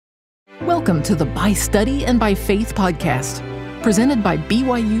Welcome to the By Study and by Faith podcast, presented by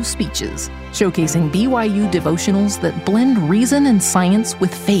BYU Speeches, showcasing BYU devotionals that blend reason and science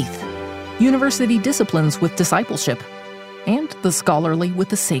with faith, university disciplines with discipleship, and the scholarly with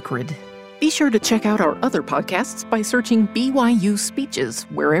the sacred. Be sure to check out our other podcasts by searching BYU Speeches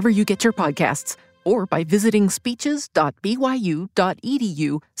wherever you get your podcasts, or by visiting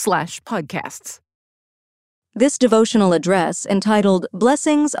speeches.byu.edu/podcasts. This devotional address, entitled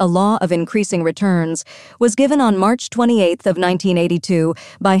Blessings, a Law of Increasing Returns, was given on March 28th of 1982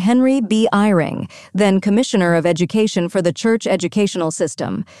 by Henry B. Eyring, then Commissioner of Education for the Church Educational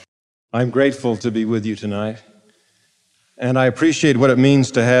System. I'm grateful to be with you tonight, and I appreciate what it means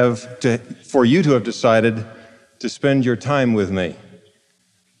for you to have decided to spend your time with me.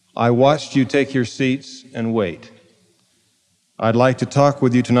 I watched you take your seats and wait. I'd like to talk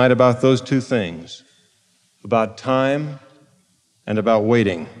with you tonight about those two things, about time and about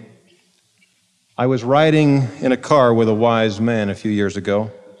waiting. I was riding in a car with a wise man a few years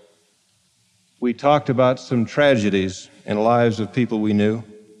ago. We talked about some tragedies in the lives of people we knew.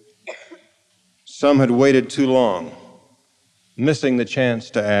 Some had waited too long, missing the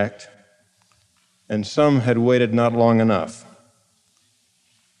chance to act, and some had waited not long enough.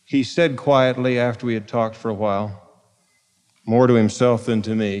 He said quietly after we had talked for a while, more to himself than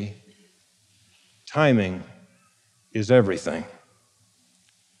to me, timing is everything.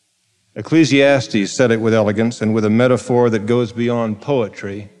 Ecclesiastes said it with elegance and with a metaphor that goes beyond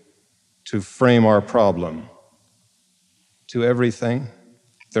poetry to frame our problem. To everything,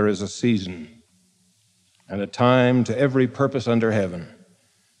 there is a season and a time to every purpose under heaven,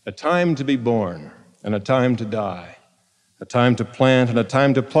 a time to be born and a time to die, a time to plant and a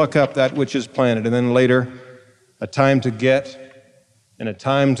time to pluck up that which is planted, and then later, a time to get and a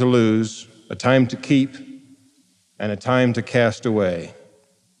time to lose, a time to keep and a time to cast away.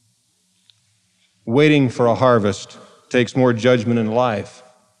 Waiting for a harvest takes more judgment in life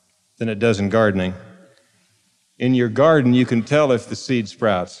than it does in gardening. In your garden, you can tell if the seed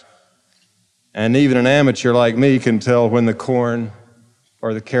sprouts, and even an amateur like me can tell when the corn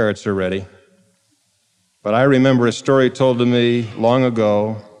or the carrots are ready. But I remember a story told to me long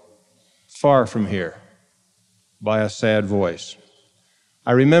ago, far from here, by a sad voice.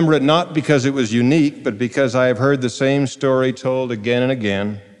 I remember it not because it was unique, but because I have heard the same story told again and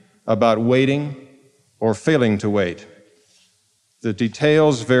again about waiting or failing to wait. The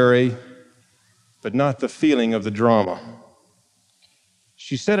details vary, but not the feeling of the drama.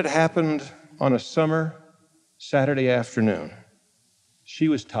 She said it happened on a summer Saturday afternoon. She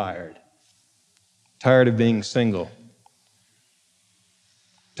was tired of being single,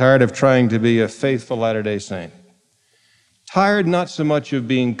 tired of trying to be a faithful Latter-day Saint. Tired not so much of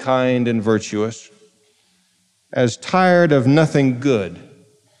being kind and virtuous, as tired of nothing good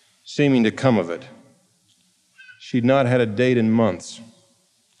seeming to come of it. She'd not had a date in months.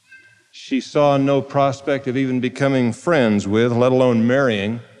 She saw no prospect of even becoming friends with, let alone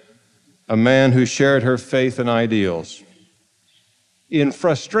marrying, a man who shared her faith and ideals. In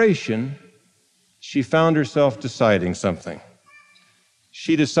frustration, she found herself deciding something.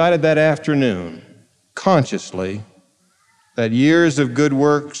 She decided that afternoon, consciously, that years of good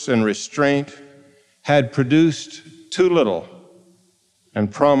works and restraint had produced too little and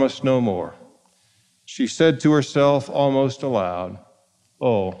promised no more. She said to herself almost aloud,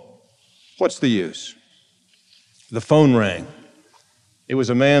 "Oh, what's the use?" The phone rang. It was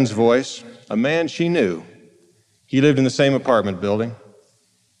a man's voice, a man she knew. He lived in the same apartment building.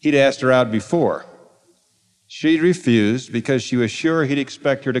 He'd asked her out before. She'd refused because she was sure he'd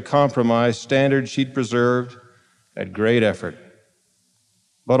expect her to compromise standards she'd preserved at great effort.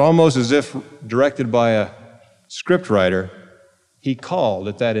 But almost as if directed by a scriptwriter, he called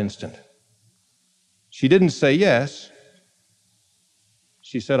at that instant. She didn't say yes.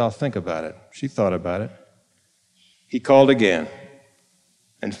 She said, "I'll think about it." She thought about it. He called again.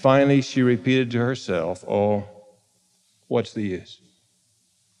 And finally she repeated to herself, "Oh, what's the use?"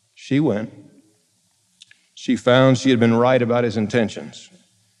 She went. She found she had been right about his intentions.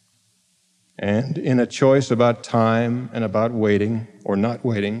 And in a choice about time and about waiting or not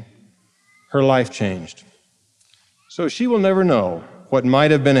waiting, her life changed. So she will never know what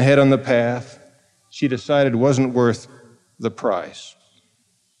might have been ahead on the path she decided wasn't worth the price.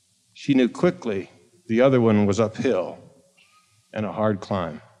 She knew quickly the other one was uphill and a hard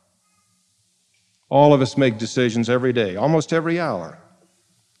climb. All of us make decisions every day, almost every hour,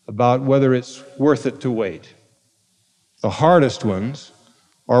 about whether it's worth it to wait. The hardest ones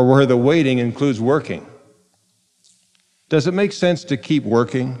are where the waiting includes working. Does it make sense to keep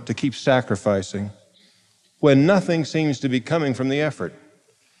working, to keep sacrificing, when nothing seems to be coming from the effort?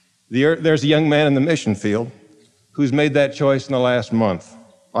 There's a young man in the mission field who's made that choice in the last month.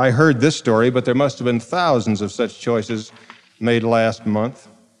 I heard this story, but there must have been thousands of such choices made last month.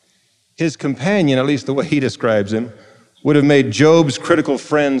 His companion, at least the way he describes him, would have made Job's critical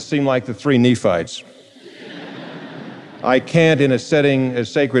friends seem like the three Nephites. I can't, in a setting as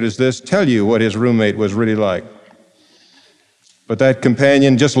sacred as this, tell you what his roommate was really like. But that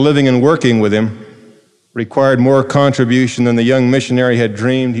companion, just living and working with him, required more contribution than the young missionary had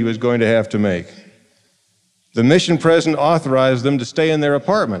dreamed he was going to have to make. The mission president authorized them to stay in their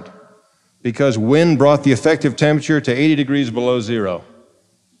apartment because wind brought the effective temperature to 80 degrees below zero.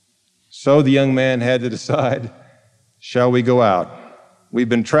 So the young man had to decide, shall we go out? We've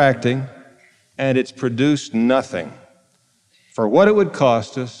been tracting, and it's produced nothing. For what it would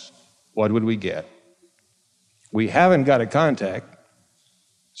cost us, what would we get? We haven't got a contact,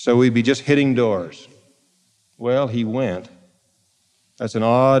 so we'd be just hitting doors. Well, he went. That's an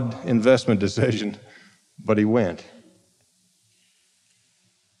odd investment decision, but he went.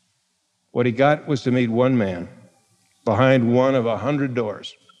 What he got was to meet one man behind one of 100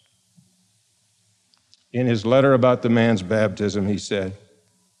 doors. In his letter about the man's baptism, he said,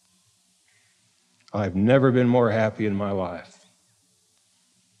 "I've never been more happy in my life."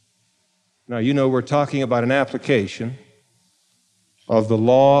 Now, you know, we're talking about an application of the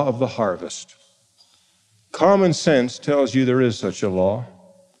law of the harvest. Common sense tells you there is such a law,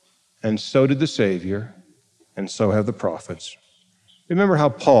 and so did the Savior, and so have the prophets. Remember how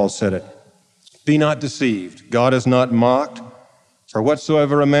Paul said it, "Be not deceived, God is not mocked, for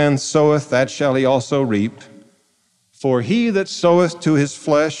whatsoever a man soweth, that shall he also reap. For he that soweth to his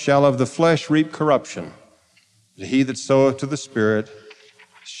flesh shall of the flesh reap corruption, but he that soweth to the Spirit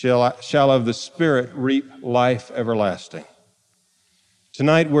shall of the Spirit reap life everlasting."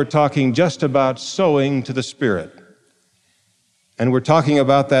 Tonight we're talking just about sowing to the Spirit. And we're talking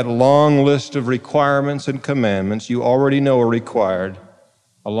about that long list of requirements and commandments you already know are required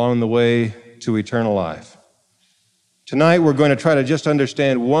along the way to eternal life. Tonight we're going to try to just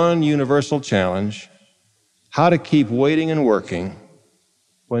understand one universal challenge: how to keep waiting and working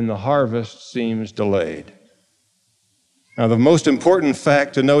when the harvest seems delayed. Now, the most important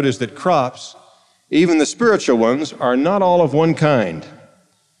fact to note is that crops, even the spiritual ones, are not all of one kind.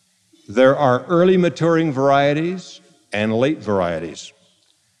 There are early maturing varieties and late varieties.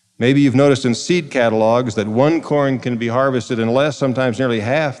 Maybe you've noticed in seed catalogs that one corn can be harvested in less, sometimes nearly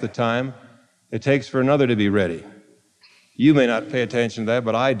half the time it takes for another to be ready. You may not pay attention to that,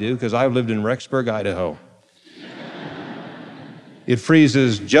 but I do, because I've lived in Rexburg, Idaho. It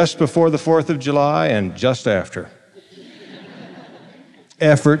freezes just before the 4th of July and just after.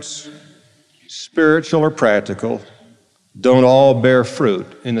 Efforts, spiritual or practical, don't all bear fruit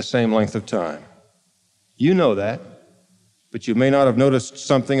in the same length of time. You know that, but you may not have noticed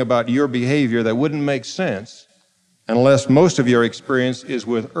something about your behavior that wouldn't make sense unless most of your experience is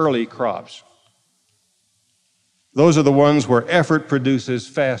with early crops. Those are the ones where effort produces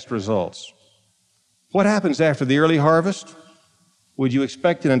fast results. What happens after the early harvest? Would you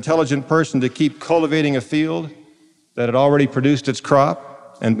expect an intelligent person to keep cultivating a field that had already produced its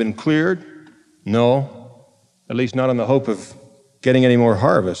crop and been cleared? No, at least not in the hope of getting any more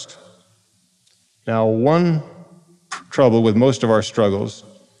harvest. Now, one trouble with most of our struggles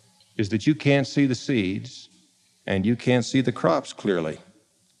is that you can't see the seeds and you can't see the crops clearly.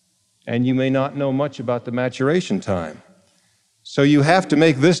 And you may not know much about the maturation time. So you have to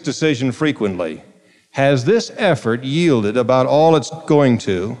make this decision frequently. Has this effort yielded about all it's going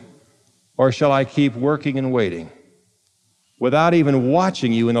to, or shall I keep working and waiting? Without even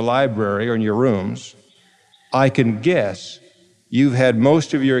watching you in the library or in your rooms, I can guess you've had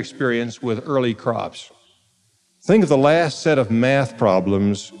most of your experience with early crops. Think of the last set of math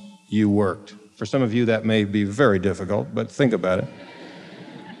problems you worked. For some of you, that may be very difficult, but think about it.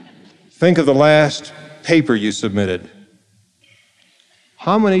 Think of the last paper you submitted.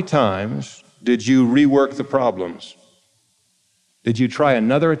 How many times did you rework the problems? Did you try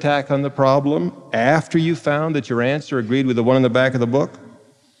another attack on the problem after you found that your answer agreed with the one in the back of the book?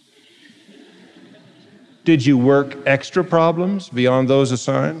 Did you work extra problems beyond those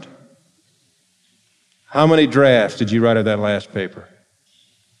assigned? How many drafts did you write of that last paper?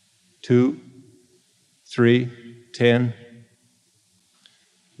 2, 3, 10?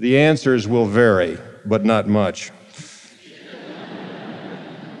 The answers will vary, but not much.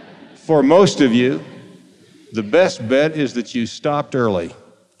 For most of you, the best bet is that you stopped early.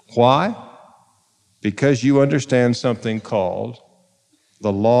 Why? Because you understand something called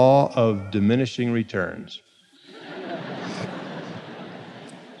the law of diminishing returns.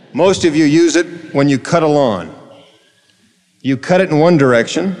 Most of you use it when you cut a lawn. You cut it in one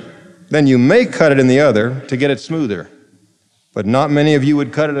direction, Then you may cut it in the other to get it smoother. But not many of you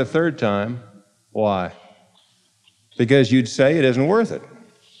would cut it a third time. Why? Because you'd say it isn't worth it.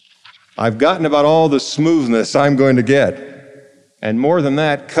 I've gotten about all the smoothness I'm going to get. And more than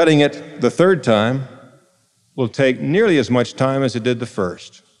that, cutting it the third time will take nearly as much time as it did the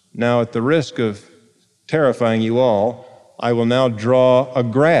first. Now, at the risk of terrifying you all, I will now draw a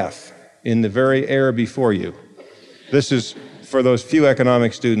graph in the very air before you. This is for those few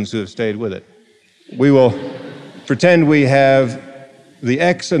economic students who have stayed with it. We will pretend we have the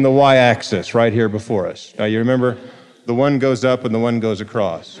X and the Y axis right here before us. Now, you remember, the one goes up and the one goes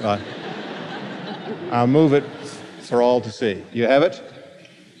across. I'll move it for all to see. You have it?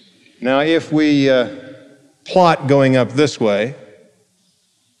 Now, if we plot going up this way,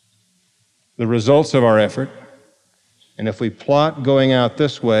 the results of our effort, and if we plot going out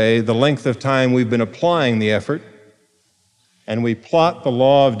this way, the length of time we've been applying the effort, and we plot the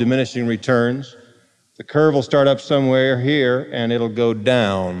law of diminishing returns, the curve will start up somewhere here, and it'll go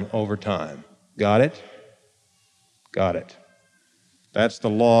down over time. Got it? Got it. That's the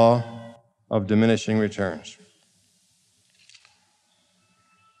law of diminishing returns.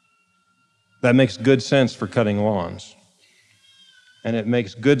 That makes good sense for cutting lawns. And it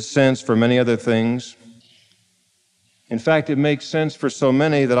makes good sense for many other things. In fact, it makes sense for so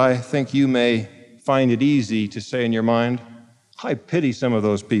many that I think you may find it easy to say in your mind, I pity some of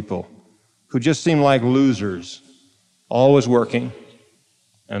those people who just seem like losers, always working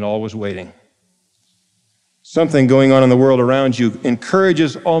and always waiting. Something going on in the world around you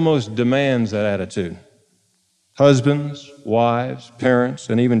encourages, almost demands that attitude. Husbands, wives, parents,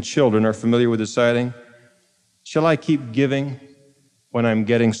 and even children are familiar with deciding, shall I keep giving when I'm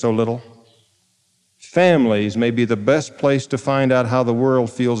getting so little? Families may be the best place to find out how the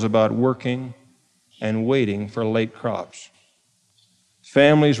world feels about working and waiting for late crops.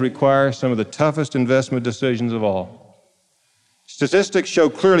 Families require some of the toughest investment decisions of all. Statistics show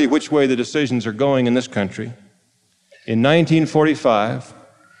clearly which way the decisions are going in this country. In 1945,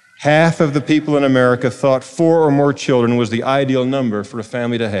 half of the people in America thought 4 or more children was the ideal number for a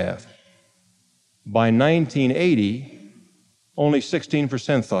family to have. By 1980, only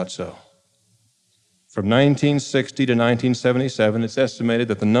 16% thought so. From 1960 to 1977, it's estimated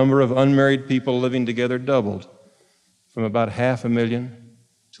that the number of unmarried people living together doubled from about 500,000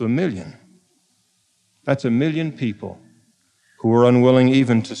 to 1 million. That's 1 million people who were unwilling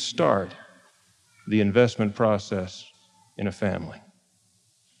even to start the investment process in a family.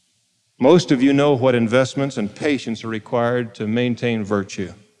 Most of you know what investments and patience are required to maintain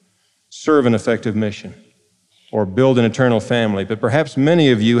virtue, serve an effective mission, or build an eternal family. But perhaps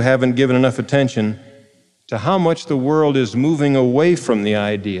many of you haven't given enough attention to how much the world is moving away from the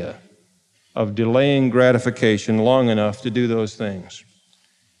idea of delaying gratification long enough to do those things.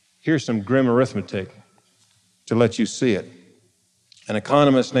 Here's some grim arithmetic to let you see it. An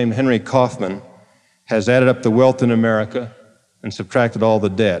economist named Henry Kaufman has added up the wealth in America and subtracted all the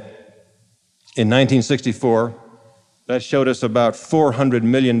debt. In 1964, that showed us about $400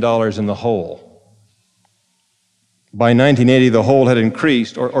 million in the hole. By 1980, the hole had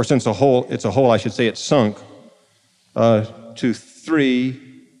increased, or since it's a hole, I should say it sunk, to $3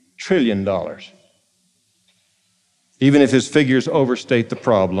 trillion. Even if his figures overstate the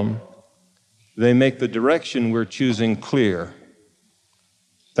problem, they make the direction we're choosing clear.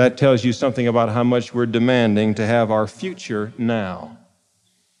 That tells you something about how much we're demanding to have our future now.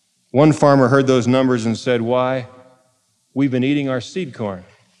 One farmer heard those numbers and said, why? We've been eating our seed corn.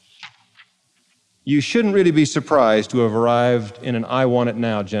 You shouldn't really be surprised to have arrived in an I want it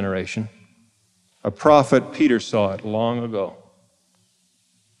now generation. A prophet, Peter, saw it long ago.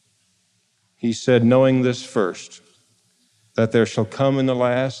 He said, knowing this first, that there shall come in the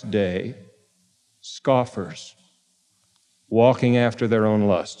last day scoffers, walking after their own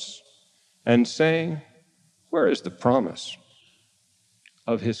lusts, and saying, where is the promise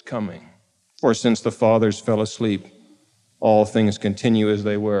of his coming? For since the fathers fell asleep, all things continue as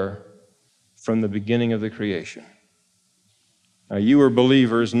they were from the beginning of the creation. Now, you are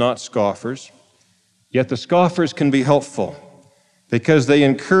believers, not scoffers, yet the scoffers can be helpful because they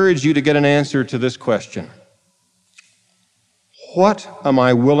encourage you to get an answer to this question. What am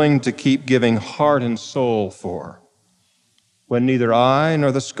I willing to keep giving heart and soul for when neither I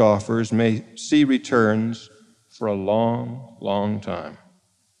nor the scoffers may see returns for a long, long time?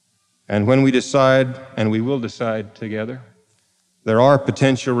 And when we decide, and we will decide together, there are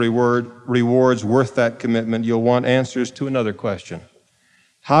potential rewards worth that commitment, you'll want answers to another question.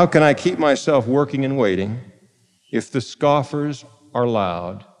 How can I keep myself working and waiting if the scoffers are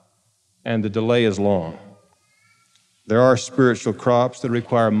loud and the delay is long? There are spiritual crops that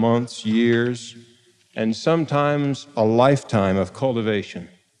require months, years, and sometimes a lifetime of cultivation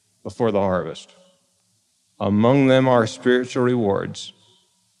before the harvest. Among them are spiritual rewards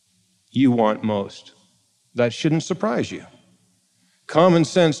you want most. That shouldn't surprise you. Common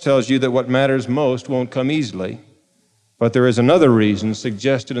sense tells you that what matters most won't come easily, but there is another reason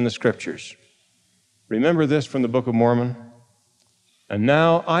suggested in the Scriptures. Remember this from the Book of Mormon? And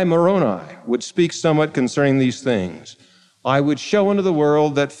now I, Moroni, would speak somewhat concerning these things. I would show unto the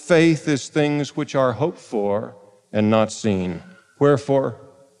world that faith is things which are hoped for and not seen. Wherefore,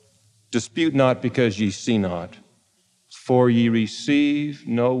 dispute not because ye see not, for ye receive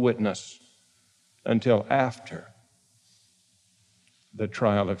no witness until after the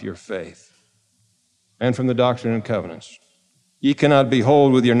trial of your faith. And from the Doctrine and Covenants, ye cannot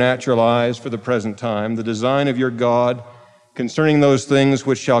behold with your natural eyes for the present time the design of your God concerning those things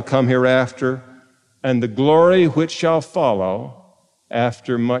which shall come hereafter, and the glory which shall follow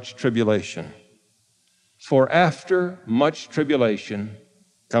after much tribulation. For after much tribulation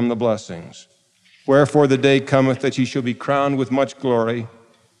come the blessings. Wherefore the day cometh that ye shall be crowned with much glory.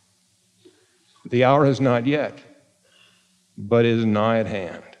 The hour is not yet, but is nigh at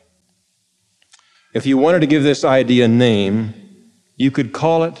hand. If you wanted to give this idea a name, you could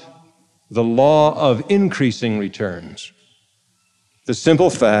call it the law of increasing returns. The simple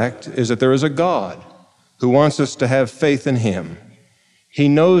fact is that there is a God who wants us to have faith in Him. He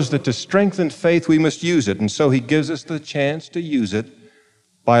knows that to strengthen faith we must use it, and so He gives us the chance to use it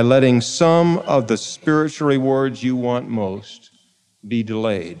by letting some of the spiritual rewards you want most be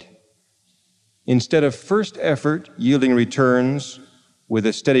delayed. Instead of first effort yielding returns with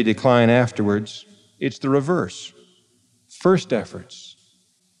a steady decline afterwards, it's the reverse. First efforts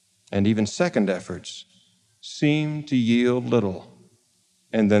and even second efforts seem to yield little,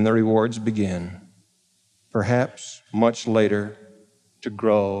 and then the rewards begin, perhaps much later, to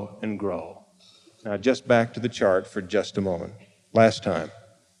grow and grow. Now, just back to the chart for just a moment. Last time,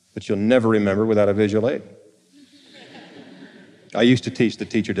 but you'll never remember without a visual aid. I used to teach the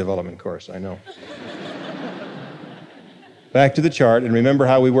teacher development course, I know. Back to the chart, and remember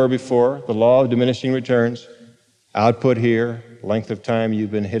how we were before, the law of diminishing returns. Output here, length of time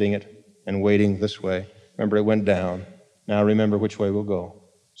you've been hitting it and waiting this way. Remember, it went down. Now remember which way we'll go.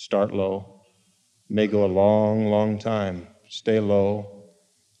 Start low, may go a long, long time. Stay low,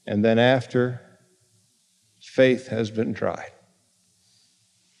 and then after, faith has been tried.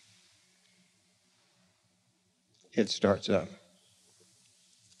 It starts up.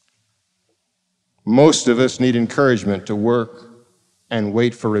 Most of us need encouragement to work and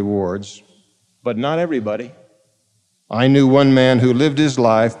wait for rewards, but not everybody. I knew one man who lived his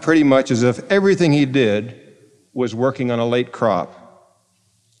life pretty much as if everything he did was working on a late crop.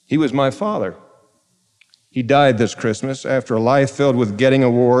 He was my father. He died this Christmas after a life filled with getting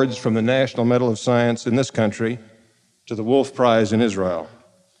awards from the National Medal of Science in this country to the Wolf Prize in Israel.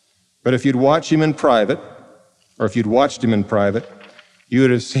 But if you'd watched him in private, you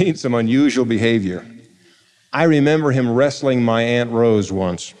would have seen some unusual behavior. I remember him wrestling my Aunt Rose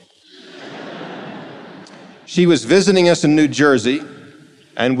once. She was visiting us in New Jersey,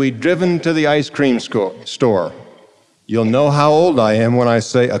 and we'd driven to the ice cream store. You'll know how old I am when I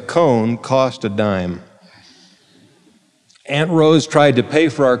say a cone cost a dime. Aunt Rose tried to pay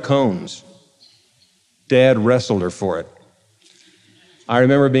for our cones. Dad wrestled her for it. I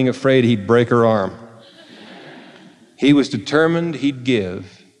remember being afraid he'd break her arm. He was determined he'd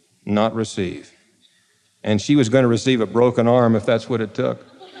give, not receive. And she was going to receive a broken arm if that's what it took.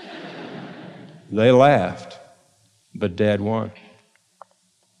 They laughed, but Dad won.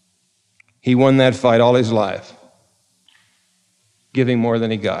 He won that fight all his life, giving more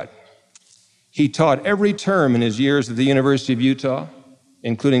than he got. He taught every term in his years at the University of Utah,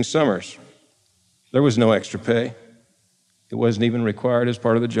 including summers. There was no extra pay. It wasn't even required as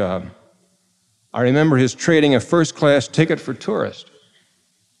part of the job. I remember his trading a first-class ticket for tourists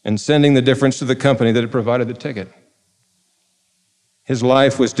and sending the difference to the company that had provided the ticket. His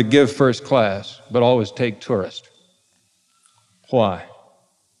life was to give first class, but always take tourist. Why?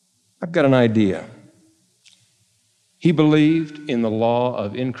 I've got an idea. He believed in the law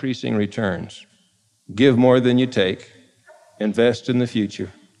of increasing returns. Give more than you take, invest in the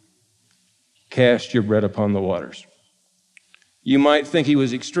future, cast your bread upon the waters. You might think he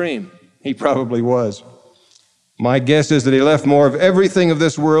was extreme. He probably was. My guess is that he left more of everything of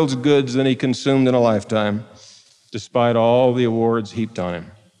this world's goods than he consumed in a lifetime, despite all the awards heaped on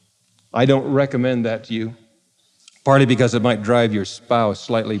him. I don't recommend that to you, partly because it might drive your spouse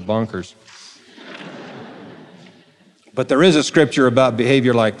slightly bonkers. But there is a scripture about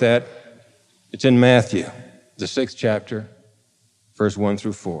behavior like that. It's in Matthew, the 6th chapter, verse 1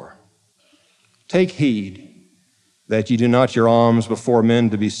 through 4. Take heed that ye do not your alms before men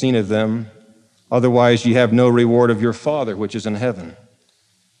to be seen of them, otherwise ye have no reward of your Father which is in heaven.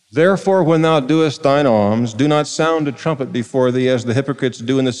 Therefore, when thou doest thine alms, do not sound a trumpet before thee, as the hypocrites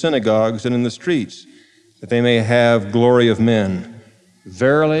do in the synagogues and in the streets, that they may have glory of men.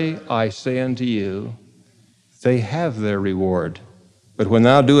 Verily, I say unto you, they have their reward. But when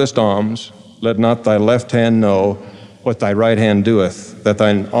thou doest alms, let not thy left hand know what thy right hand doeth, that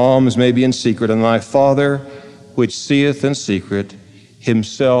thine alms may be in secret, and thy Father, which seeth in secret,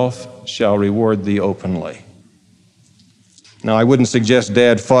 himself shall reward thee openly. Now, I wouldn't suggest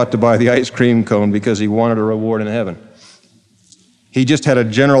Dad fought to buy the ice cream cone because he wanted a reward in heaven. He just had a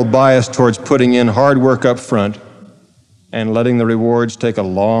general bias towards putting in hard work up front and letting the rewards take a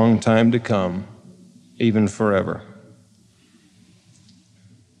long time to come, even forever.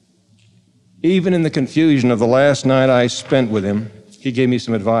 Even in the confusion of the last night I spent with him, he gave me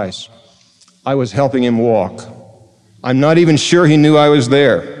some advice. I was helping him walk. I'm not even sure he knew I was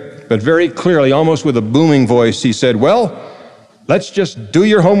there, but very clearly, almost with a booming voice, he said, well, let's just do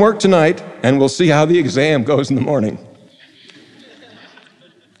your homework tonight, and we'll see how the exam goes in the morning.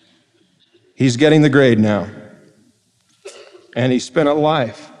 He's getting the grade now, and he spent a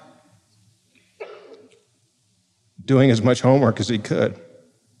life doing as much homework as he could.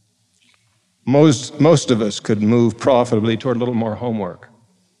 Most of us could move profitably toward a little more homework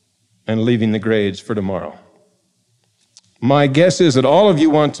and leaving the grades for tomorrow. My guess is that all of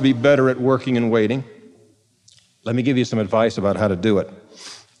you want to be better at working and waiting. Let me give you some advice about how to do it.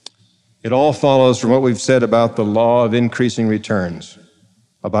 It all follows from what we've said about the law of increasing returns,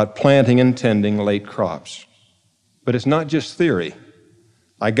 about planting and tending late crops. But it's not just theory.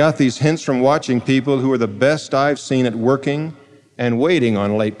 I got these hints from watching people who are the best I've seen at working and waiting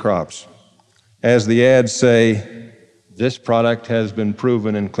on late crops. As the ads say, this product has been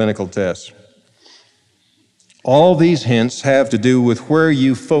proven in clinical tests. All these hints have to do with where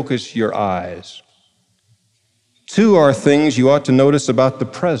you focus your eyes. 2 are things you ought to notice about the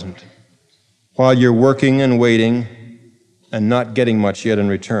present while you're working and waiting and not getting much yet in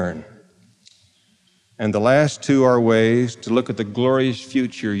return. And the last 2 are ways to look at the glorious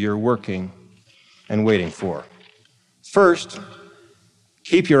future you're working and waiting for. First,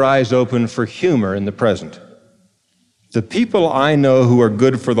 keep your eyes open for humor in the present. The people I know who are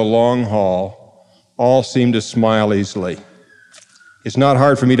good for the long haul all seem to smile easily. It's not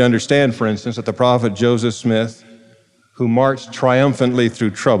hard for me to understand, for instance, that the prophet Joseph Smith, who marched triumphantly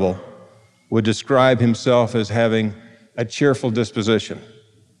through trouble, would describe himself as having a cheerful disposition.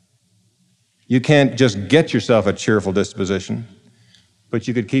 You can't just get yourself a cheerful disposition, but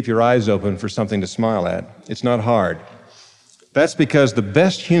you could keep your eyes open for something to smile at. It's not hard. That's because the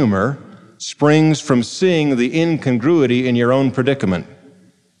best humor springs from seeing the incongruity in your own predicament.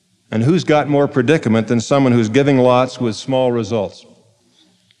 And who's got more predicament than someone who's giving lots with small results?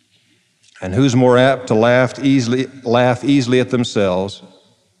 And who's more apt to laugh easily at themselves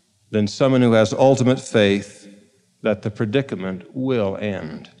than someone who has ultimate faith that the predicament will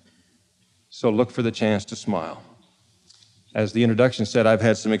end? So look for the chance to smile. As the introduction said, I've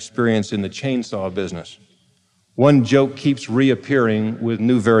had some experience in the chainsaw business. One joke keeps reappearing with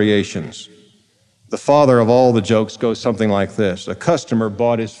new variations. The father of all the jokes goes something like this. A customer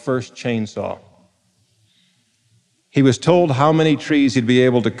bought his first chainsaw. He was told how many trees he'd be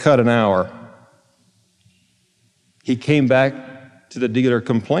able to cut an hour. He came back to the dealer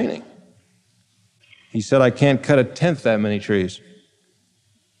complaining. He said, I can't cut 1/10 that many trees.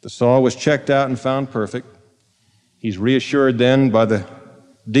 The saw was checked out and found perfect. He's reassured then by the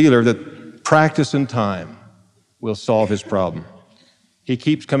dealer that practice and time will solve his problem. He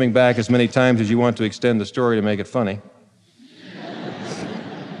keeps coming back as many times as you want to extend the story to make it funny.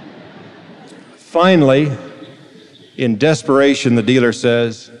 Finally, in desperation, the dealer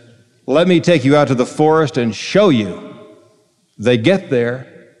says, let me take you out to the forest and show you. They get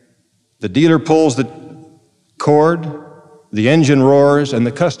there. The dealer pulls the cord, the engine roars, and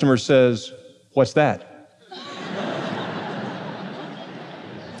the customer says, what's that?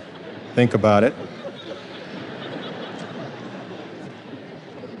 Think about it.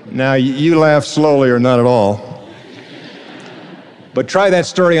 Now, you laugh slowly or not at all, but try that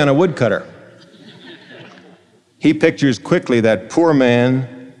story on a woodcutter. He pictures quickly that poor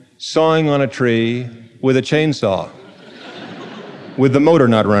man sawing on a tree with a chainsaw, with the motor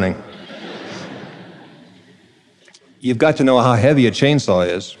not running. You've got to know how heavy a chainsaw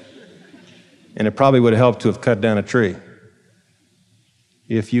is, and it probably would have helped to have cut down a tree.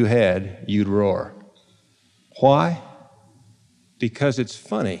 If you had, you'd roar. Why? Because it's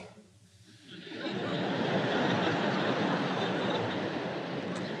funny.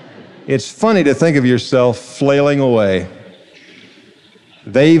 It's funny to think of yourself flailing away.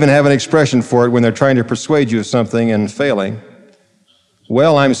 They even have an expression for it when they're trying to persuade you of something and failing.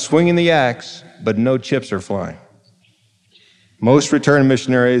 Well, I'm swinging the axe, but no chips are flying. Most returned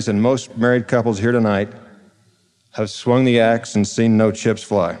missionaries and most married couples here tonight have swung the axe and seen no chips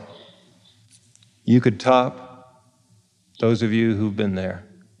fly. You could top, those of you who've been there,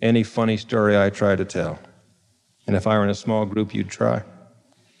 any funny story I try to tell. And if I were in a small group, you'd try.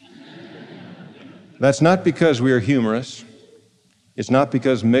 That's not because we are humorous. It's not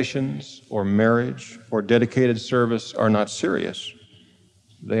because missions or marriage or dedicated service are not serious.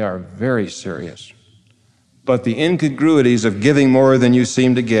 They are very serious. But the incongruities of giving more than you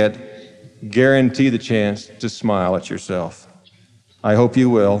seem to get guarantee the chance to smile at yourself. I hope you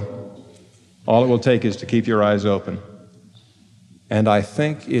will. All it will take is to keep your eyes open. And I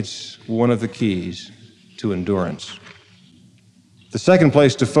think it's one of the keys to endurance. The second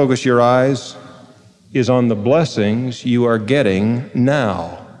place to focus your eyes is on the blessings you are getting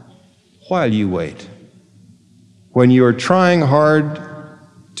now, while you wait. When you are trying hard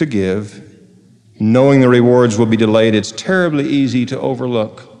to give, knowing the rewards will be delayed, it's terribly easy to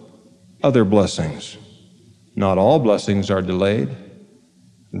overlook other blessings. Not all blessings are delayed.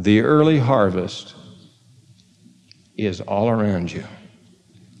 The early harvest is all around you.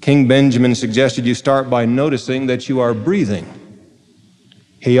 King Benjamin suggested you start by noticing that you are breathing.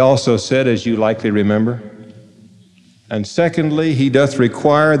 He also said, as you likely remember, and secondly, he doth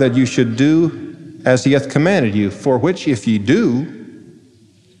require that you should do as he hath commanded you, for which if ye do,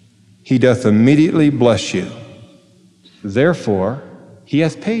 he doth immediately bless you. Therefore, he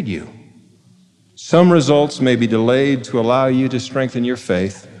hath paid you. Some results may be delayed to allow you to strengthen your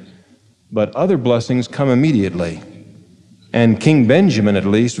faith, but other blessings come immediately. And King Benjamin, at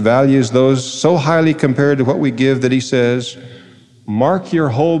least, values those so highly compared to what we give that he says, mark your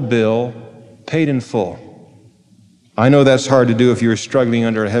whole bill paid in full. I know that's hard to do if you're struggling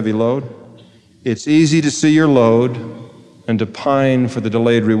under a heavy load. It's easy to see your load and to pine for the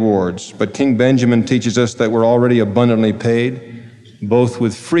delayed rewards. But King Benjamin teaches us that we're already abundantly paid, both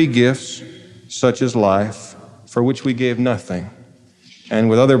with free gifts, such as life, for which we gave nothing, and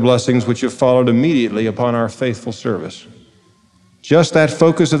with other blessings which have followed immediately upon our faithful service. Just that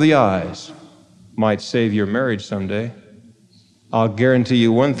focus of the eyes might save your marriage someday. I'll guarantee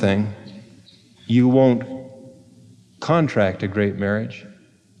you one thing, you won't contract a great marriage.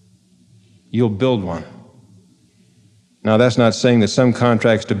 You'll build one. Now, that's not saying that some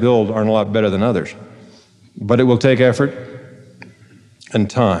contracts to build aren't a lot better than others, but it will take effort and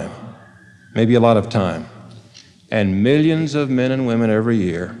time, maybe a lot of time, and millions of men and women every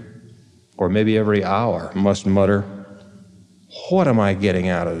year, or maybe every hour, must mutter, what am I getting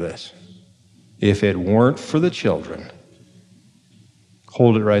out of this? If it weren't for the children.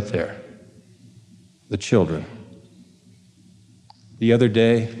 Hold it right there. The children. The other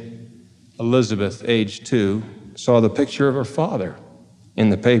day, Elizabeth, age 2, saw the picture of her father in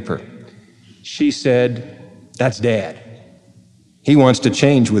the paper. She said, that's Dad. He wants to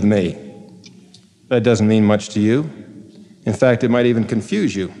change with me. That doesn't mean much to you. In fact, it might even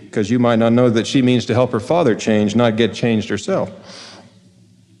confuse you, because you might not know that she means to help her father change, not get changed herself.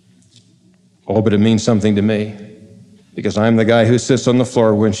 Oh, but it means something to me, because I'm the guy who sits on the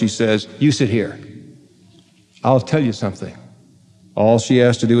floor when she says, you sit here. I'll tell you something. All she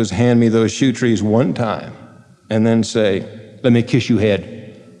has to do is hand me those shoe trees one time and then say, let me kiss you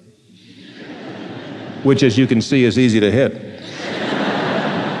head, which, as you can see, is easy to hit.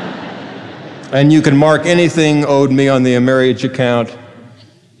 And you can mark anything owed me on the marriage account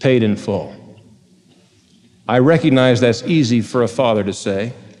paid in full. I recognize that's easy for a father to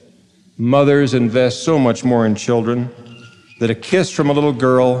say. Mothers invest so much more in children that a kiss from a little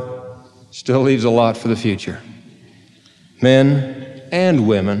girl still leaves a lot for the future. Men and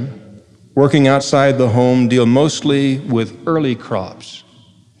women working outside the home deal mostly with early crops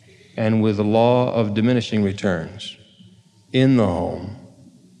and with the law of diminishing returns. In the home,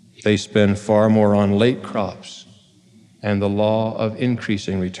 they spend far more on late crops and the law of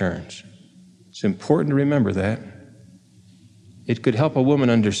increasing returns. It's important to remember that. It could help a woman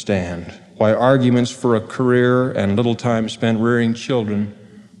understand why arguments for a career and little time spent rearing children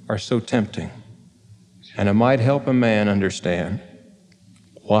are so tempting. And it might help a man understand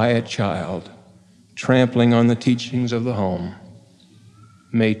why a child trampling on the teachings of the home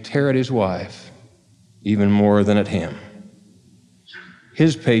may tear at his wife even more than at him.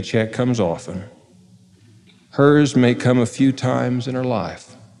 His paycheck comes often. Hers may come a few times in her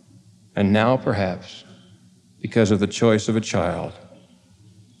life. And now, perhaps, because of the choice of a child,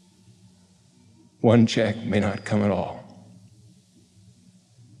 one check may not come at all.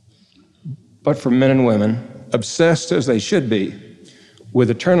 but for men and women, obsessed as they should be with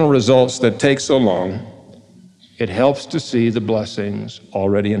eternal results that take so long, it helps to see the blessings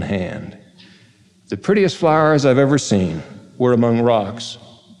already in hand. The prettiest flowers I've ever seen were among rocks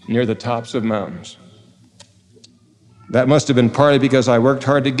near the tops of mountains. That must have been partly because I worked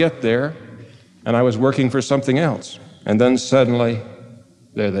hard to get there, and I was working for something else. And then suddenly,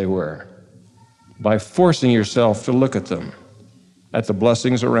 there they were. By forcing yourself to look at them, at the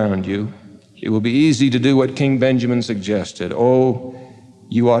blessings around you, it will be easy to do what King Benjamin suggested. Oh,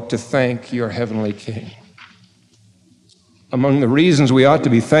 you ought to thank your heavenly King. Among the reasons we ought to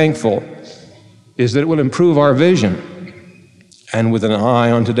be thankful is that it will improve our vision. And with an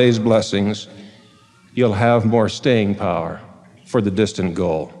eye on today's blessings, you'll have more staying power for the distant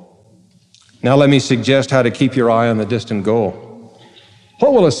goal. Now let me suggest how to keep your eye on the distant goal.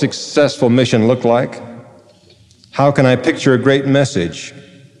 What will a successful mission look like? How can I picture a great message?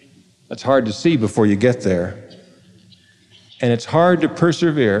 That's hard to see before you get there. And it's hard to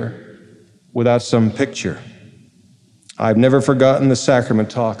persevere without some picture. I've never forgotten the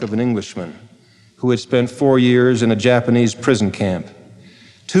sacrament talk of an Englishman who had spent 4 years in a Japanese prison camp.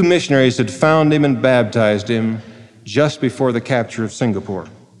 2 missionaries had found him and baptized him just before the capture of Singapore.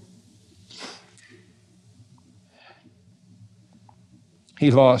 He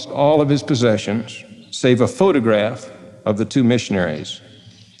lost all of his possessions, save a photograph of the 2 missionaries,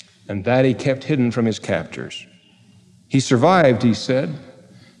 and that he kept hidden from his captors. He survived, he said,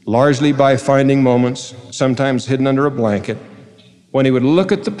 largely by finding moments, sometimes hidden under a blanket, when he would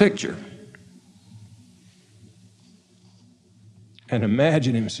look at the picture and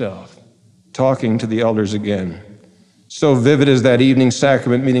imagine himself talking to the elders again. So vivid is that evening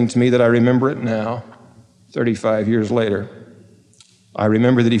sacrament meeting to me that I remember it now, 35 years later. I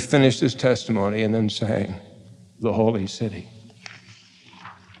remember that he finished his testimony and then sang, "The Holy City."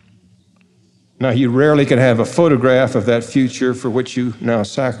 Now, you rarely can have a photograph of that future for which you now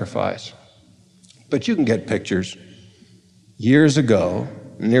sacrifice, but you can get pictures. Years ago,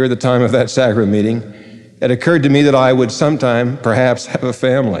 near the time of that sacrament meeting, it occurred to me that I would sometime perhaps have a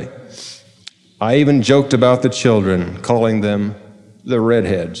family. I even joked about the children, calling them the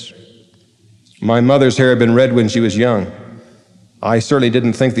redheads. My mother's hair had been red when she was young. I certainly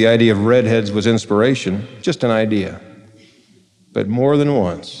didn't think the idea of redheads was inspiration, just an idea. But more than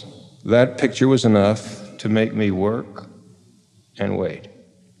once, that picture was enough to make me work and wait.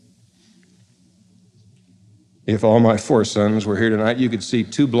 If all my 4 sons were here tonight, you could see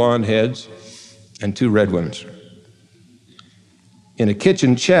 2 blonde heads and 2 red ones. In a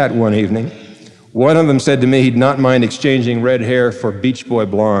kitchen chat one evening, one of them said to me he'd not mind exchanging red hair for Beach Boy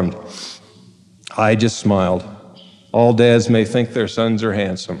blonde. I just smiled. All dads may think their sons are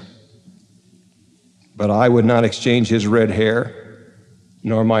handsome, but I would not exchange his red hair,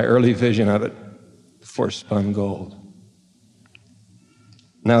 nor my early vision of it, for spun gold.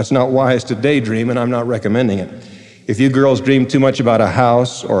 Now, it's not wise to daydream, and I'm not recommending it. If you girls dream too much about a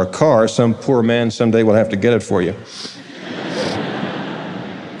house or a car, some poor man someday will have to get it for you.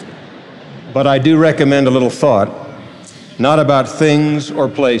 But I do recommend a little thought, not about things or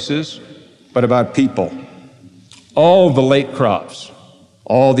places, but about people. All the late crops,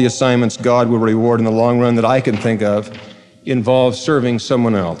 all the assignments God will reward in the long run that I can think of involve serving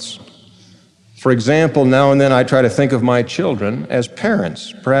someone else. For example, now and then I try to think of my children as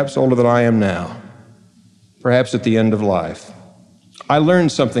parents, perhaps older than I am now, perhaps at the end of life. I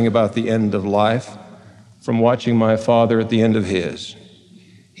learned something about the end of life from watching my father at the end of his.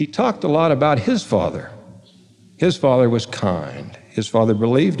 He talked a lot about his father. His father was kind. His father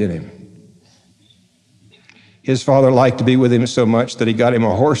believed in him. His father liked to be with him so much that he got him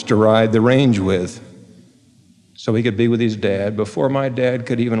a horse to ride the range with so he could be with his dad before my dad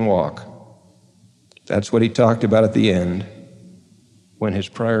could even walk. That's what he talked about at the end when his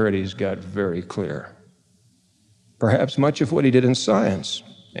priorities got very clear. Perhaps much of what he did in science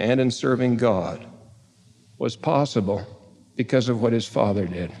and in serving God was possible because of what his father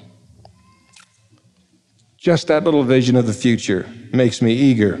did. Just that little vision of the future makes me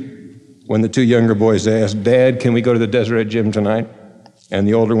eager when the 2 younger boys ask, "Dad, can we go to the Deseret Gym tonight?" And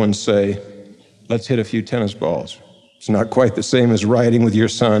the older ones say, "Let's hit a few tennis balls." It's not quite the same as riding with your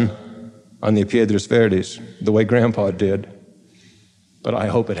son on the Piedras Verdes, the way Grandpa did, but I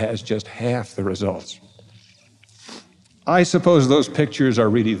hope it has just half the results. I suppose those pictures are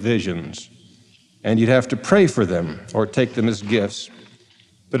really visions, and you'd have to pray for them or take them as gifts,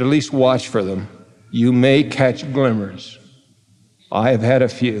 but at least watch for them. You may catch glimmers. I have had a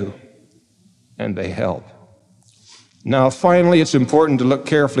few, and they help. Now, finally, it's important to look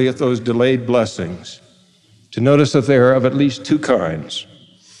carefully at those delayed blessings, to notice that they are of at least 2 kinds.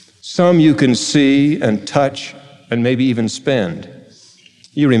 Some you can see and touch and maybe even spend.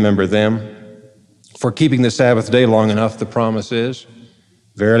 You remember them. For keeping the Sabbath day long enough, the promise is,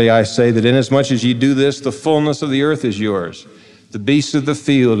 verily I say that inasmuch as ye do this, the fullness of the earth is yours. The beasts of the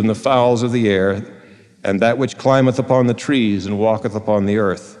field and the fowls of the air, and that which climbeth upon the trees and walketh upon the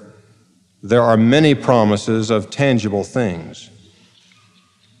earth. There are many promises of tangible things.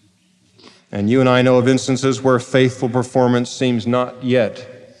 And you and I know of instances where faithful performance seems not yet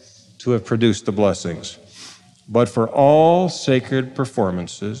to have produced the blessings. But for all sacred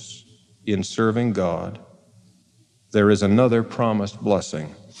performances in serving God, there is another promised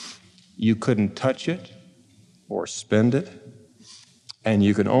blessing. You couldn't touch it or spend it, and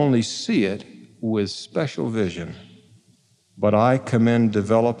you can only see it with special vision. But I commend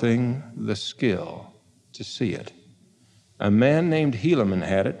developing the skill to see it. A man named Helaman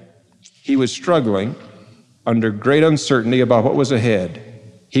had it. He was struggling under great uncertainty about what was ahead.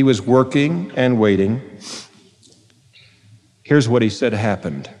 He was working and waiting. Here's what he said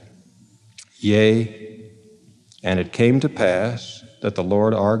happened. Yea, and it came to pass that the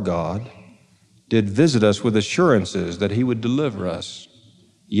Lord our God did visit us with assurances that he would deliver us.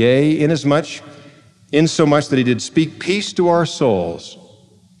 Yea, insomuch that he did speak peace to our souls,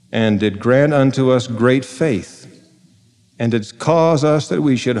 and did grant unto us great faith, and did cause us that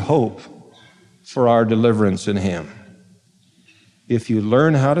we should hope for our deliverance in him. If you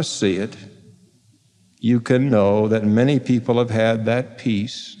learn how to see it, you can know that many people have had that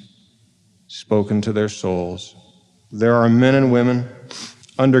peace spoken to their souls. There are men and women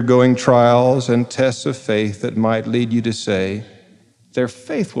undergoing trials and tests of faith that might lead you to say, their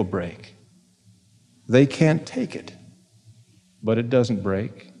faith will break. They can't take it. But it doesn't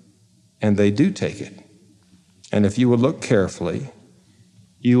break, and they do take it. And if you will look carefully,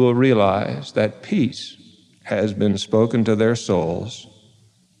 you will realize that peace has been spoken to their souls,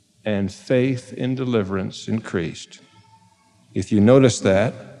 and faith in deliverance increased. If you notice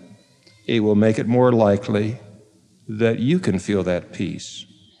that, it will make it more likely that you can feel that peace.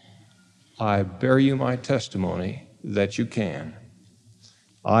 I bear you my testimony that you can.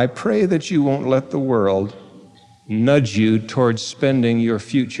 I pray that you won't let the world nudge you towards spending your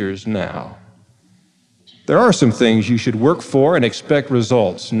futures now. There are some things you should work for and expect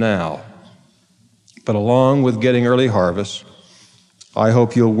results now. But along with getting early harvest, I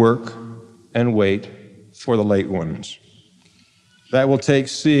hope you'll work and wait for the late ones. That will take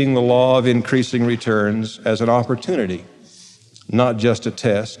seeing the law of increasing returns as an opportunity, not just a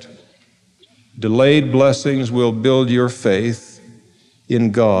test. Delayed blessings will build your faith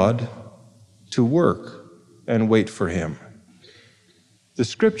in God to work and wait for him. The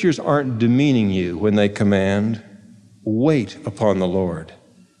scriptures aren't demeaning you when they command, wait upon the Lord.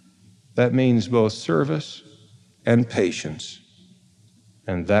 That means both service and patience,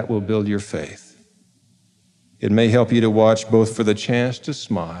 and that will build your faith. It may help you to watch both for the chance to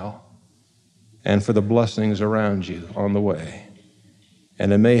smile and for the blessings around you on the way.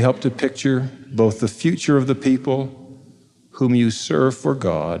 And it may help to picture both the future of the people whom you serve for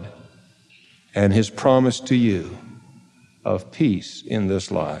God and his promise to you of peace in this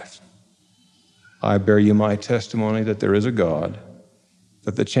life. I bear you my testimony that there is a God,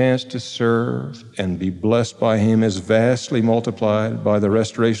 that the chance to serve and be blessed by him is vastly multiplied by the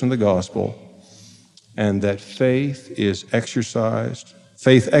restoration of the gospel, and that faith exercised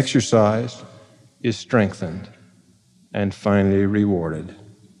is strengthened and finally rewarded.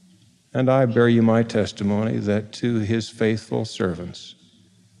 And I bear you my testimony that to his faithful servants,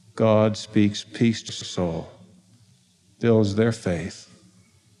 God speaks peace to the soul, builds their faith,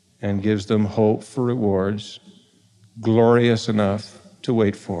 and gives them hope for rewards glorious enough to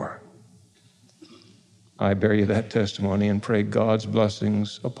wait for. I bear you that testimony and pray God's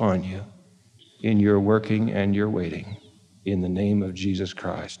blessings upon you in your working and your waiting. In the name of Jesus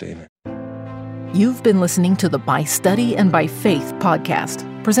Christ, amen. You've been listening to the By Study and by Faith podcast,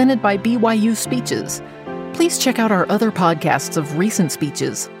 presented by BYU Speeches. Please check out our other podcasts of recent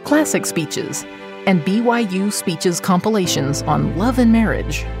speeches, classic speeches, and BYU Speeches compilations on love and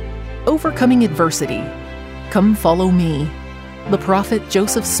marriage, overcoming adversity, Come Follow Me, the prophet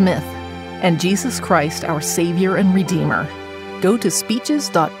Joseph Smith, and Jesus Christ, our Savior and Redeemer. Go to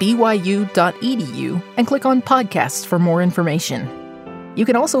speeches.byu.edu and click on podcasts for more information. You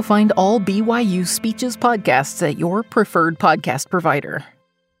can also find all BYU Speeches podcasts at your preferred podcast provider.